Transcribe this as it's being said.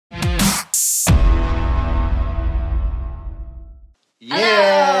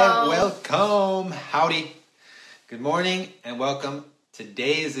Yeah, Hello. welcome. Howdy. Good morning and welcome.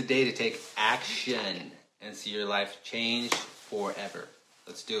 Today is the day to take action and see your life change forever.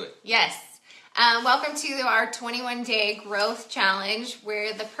 Let's do it. Yes. Welcome to our 21-day growth challenge,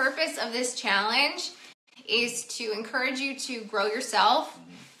 where the purpose of this challenge is to encourage you to grow yourself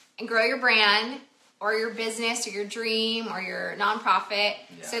and grow your brand or your business or your dream or your nonprofit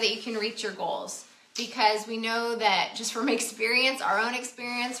so that you can reach your goals. Because we know that just from experience, our own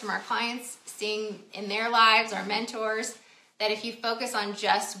experience, from our clients, seeing in their lives, our mentors, that if you focus on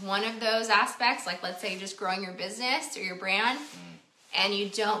just one of those aspects, like let's say just growing your business or your brand, and you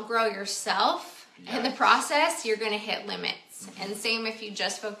don't grow yourself in the process, you're going to hit limits. And same if you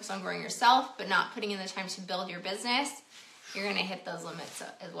just focus on growing yourself, but not putting in the time to build your business, you're going to hit those limits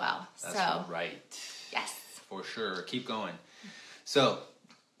as well. That's right. Yes. For sure. Keep going. So,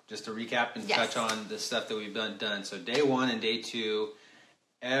 just to recap and touch on the stuff that we've done. So day 1 and day 2,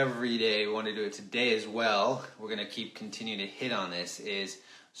 every day, we want to do it today as well. We're going to continue to hit on this, is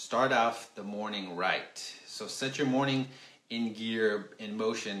start off the morning right. So set your morning in gear, in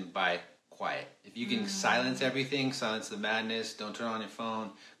motion by quiet. If you can silence everything, silence the madness, don't turn on your phone,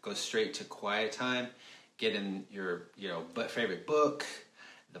 go straight to quiet time, get in your favorite book,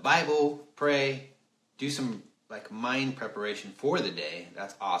 the Bible, pray, do some mind preparation for the day.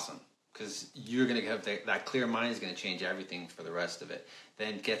 That's awesome, because you're going to have that clear mind is going to change everything for the rest of it.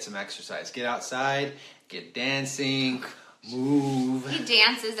 Then get some exercise. Get outside, get dancing, move. He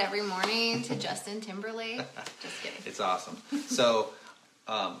dances every morning to Justin Timberlake. Just kidding. It's awesome. So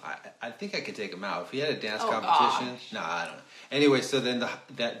I think I could take him out. If he had a dance competition. Gosh. No, I don't know. Anyway, so then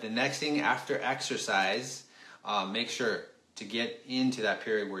the next thing after exercise, make sure to get into that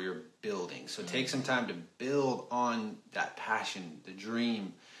period where you're building. So take some time to build on that passion, the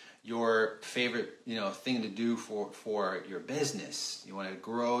dream, your favorite thing to do for your business. You want to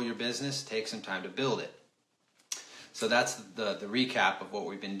grow your business, take some time to build it. So that's the recap of what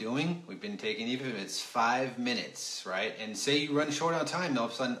we've been doing. We've been taking, even if it's 5 minutes, right? And say you run short on time, all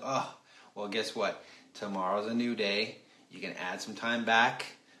of a sudden, well, guess what? Tomorrow's a new day. You can add some time back.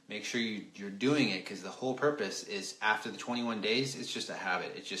 Make sure you're doing it, because the whole purpose is after the 21 days, it's just a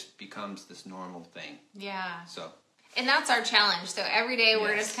habit. It just becomes this normal thing. Yeah. And that's our challenge. So every day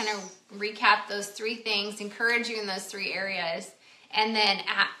we're just kind of recap those 3 things, encourage you in those 3 areas, and then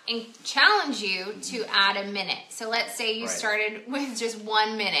challenge you to add a minute. So let's say you started with just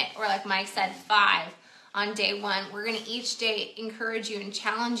 1 minute, or like Mike said, 5 on day 1. We're going to each day encourage you and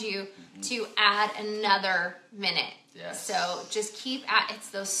challenge you to add another minute. Yes. So just it's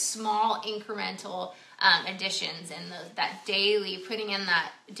those small incremental additions and that daily, putting in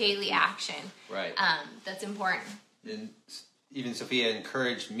that daily action. Right. That's important. And even Sophia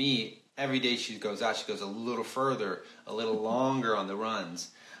encouraged me, every day she goes out, she goes a little further, a little longer on the runs,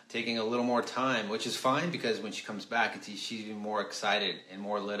 taking a little more time, which is fine, because when she comes back, she's even more excited and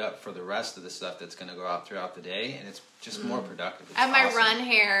more lit up for the rest of the stuff that's going to go out throughout the day, and it's just more productive. It's I have my awesome. run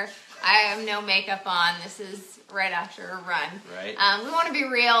hair. I have no makeup on. This is right after a run. Right. We want to be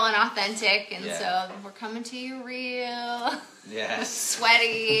real and authentic, and so we're coming to you real. Yes.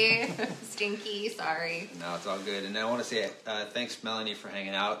 Sweaty, stinky, sorry. No, it's all good. And I want to say thanks, Melanie, for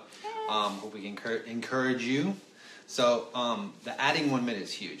hanging out. Hope we can encourage you. So the adding 1 minute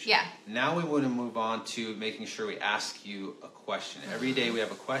is huge. Yeah. Now we want to move on to making sure we ask you a question. Every day we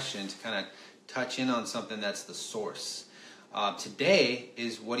have a question to kind of touch in on something that's the source. Today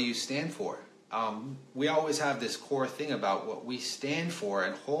is, what do you stand for? We always have this core thing about what we stand for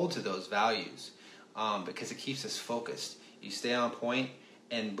and hold to those values, because it keeps us focused. You stay on point,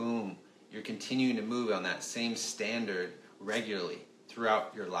 and boom, you're continuing to move on that same standard regularly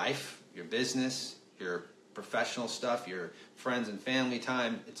throughout your life, your business, your professional stuff, your friends and family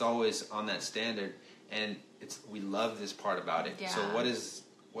time. It's always on that standard, and we love this part about it. Yeah. So what is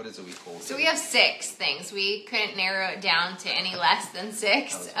it we hold? So we have 6 things. We couldn't narrow it down to any less than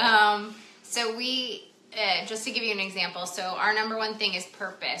 6. So we, just to give you an example, so our number 1 thing is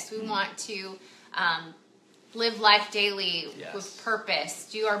purpose. We want to live life daily with purpose,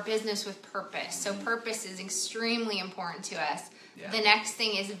 do our business with purpose. So purpose is extremely important to us. Yeah. The next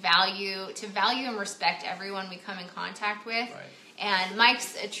thing is to value and respect everyone we come in contact with. Right. And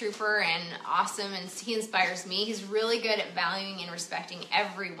Mike's a trooper and awesome, and he inspires me. He's really good at valuing and respecting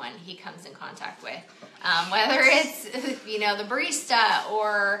everyone he comes in contact with. Whether it's, the barista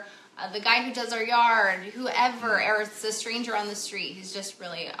or the guy who does our yard, whoever, or it's a stranger on the street. He's just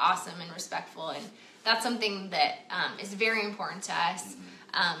really awesome and respectful, and that's something that is very important to us.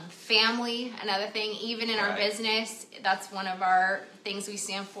 Family, another thing, even in our business, that's one of our things we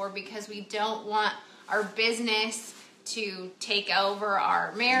stand for, because we don't want our business to take over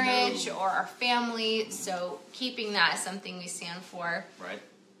our marriage or our family. So keeping that is something we stand for. Right.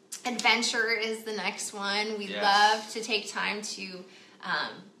 Adventure is the next one. We love to take time to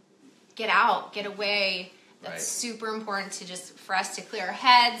get out, get away. That's super important for us to clear our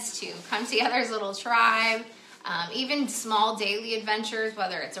heads, to come together as a little tribe. Even small daily adventures,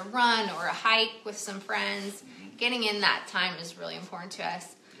 whether it's a run or a hike with some friends, getting in that time is really important to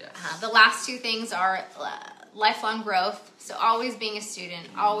us. Yes. The last two things are lifelong growth. So always being a student,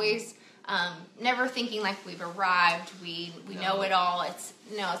 always never thinking like we've arrived, we know it all. It's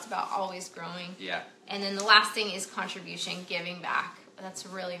about always growing. Yeah. And then the last thing is contribution, giving back. That's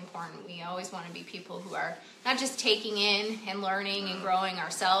really important. We always want to be people who are not just taking in and learning and growing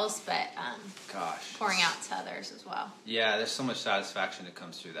ourselves, but pouring out to others as well. Yeah, there's so much satisfaction that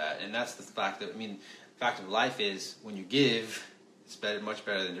comes through that. And that's the fact of life is when you give, it's much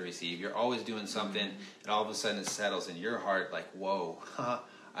better than to receive. You're always doing something, and all of a sudden it settles in your heart like, whoa,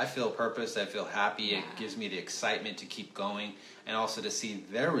 I feel purpose, I feel happy. It gives me the excitement to keep going, and also to see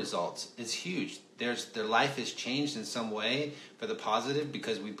their results. It's huge. Their life has changed in some way for the positive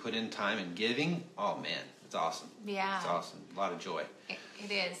because we put in time in giving. Oh man, it's awesome. Yeah. It's awesome. A lot of joy.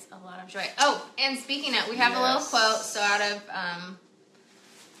 It is a lot of joy. Oh, and speaking of, we have a little quote, so out of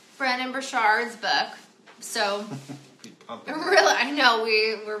Brennan Burchard's book. So really, I know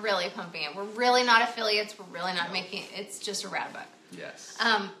we're really pumping it. We're really not affiliates. We're really not making it. It's just a rad book. Yes.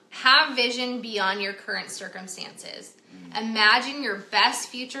 Have vision beyond your current circumstances. Imagine your best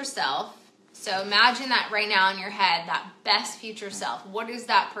future self. So imagine that right now in your head, that best future self. What is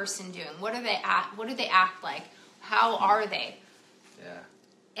that person doing? What do they act like? How are they? Yeah.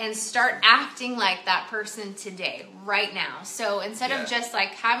 And start acting like that person today, right now. So instead of just like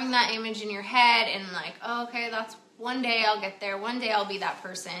having that image in your head and like, oh, okay, that's one day I'll get there. One day I'll be that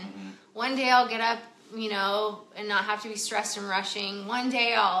person. One day I'll get up, and not have to be stressed and rushing. One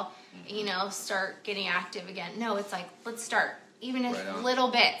day I'll, start getting active again. No, it's like, let's start. Even if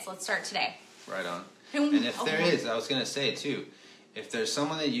little bits, let's start today. Right on. And if there is, I was going to say too, if there's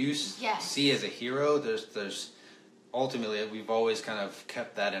someone that you see as a hero, there's ultimately, we've always kind of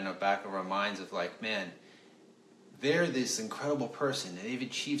kept that in the back of our minds of like, man, they're this incredible person and they've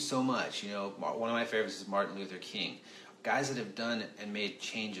achieved so much. One of my favorites is Martin Luther King. Guys that have done and made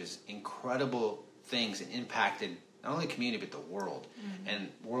changes, incredible things, and impacted not only the community but the world, and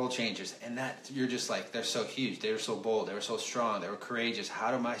world changers. And that you're just like, they're so huge, they were so bold, they were so strong, they were courageous.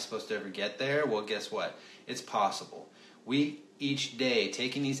 How am I supposed to ever get there? Well, guess what? It's possible. We each day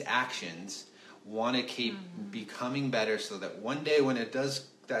taking these actions want to keep becoming better, so that one day when it does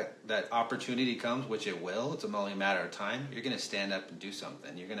that opportunity comes, which it will, it's only a matter of time, you're going to stand up and do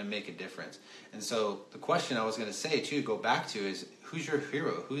something. You're going to make a difference. And so the question I was going to say too, go back to, is who's your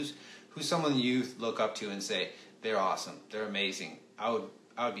hero? Who's someone you look up to and say, they're awesome, they're amazing. I would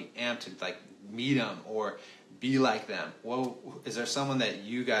be amped to like meet them or be like them. Well, is there someone that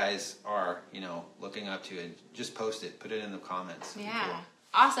you guys are, looking up to? And just post it, put it in the comments. Yeah, cool.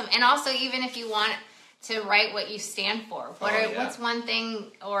 Awesome. And also, even if you want to write what you stand for, what's one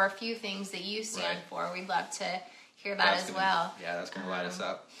thing or a few things that you stand for? We'd love to hear that well. Yeah, that's going to light us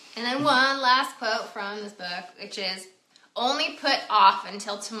up. And then one last quote from this book, which is, only put off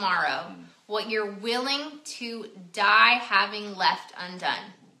until tomorrow what you're willing to die having left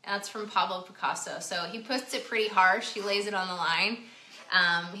undone. That's from Pablo Picasso. So he puts it pretty harsh. He lays it on the line.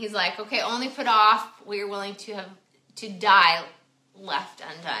 He's like, okay, only put off what you're willing to die left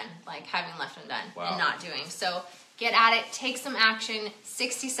undone, like having left undone and not doing. So get at it. Take some action.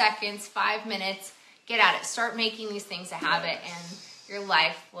 60 seconds, 5 minutes. Get at it. Start making these things a habit, and your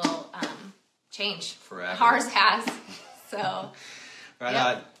life will change. Forever. Ours has. So, right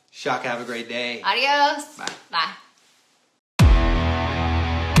on. Shock, have a great day. Adios. Bye. Bye.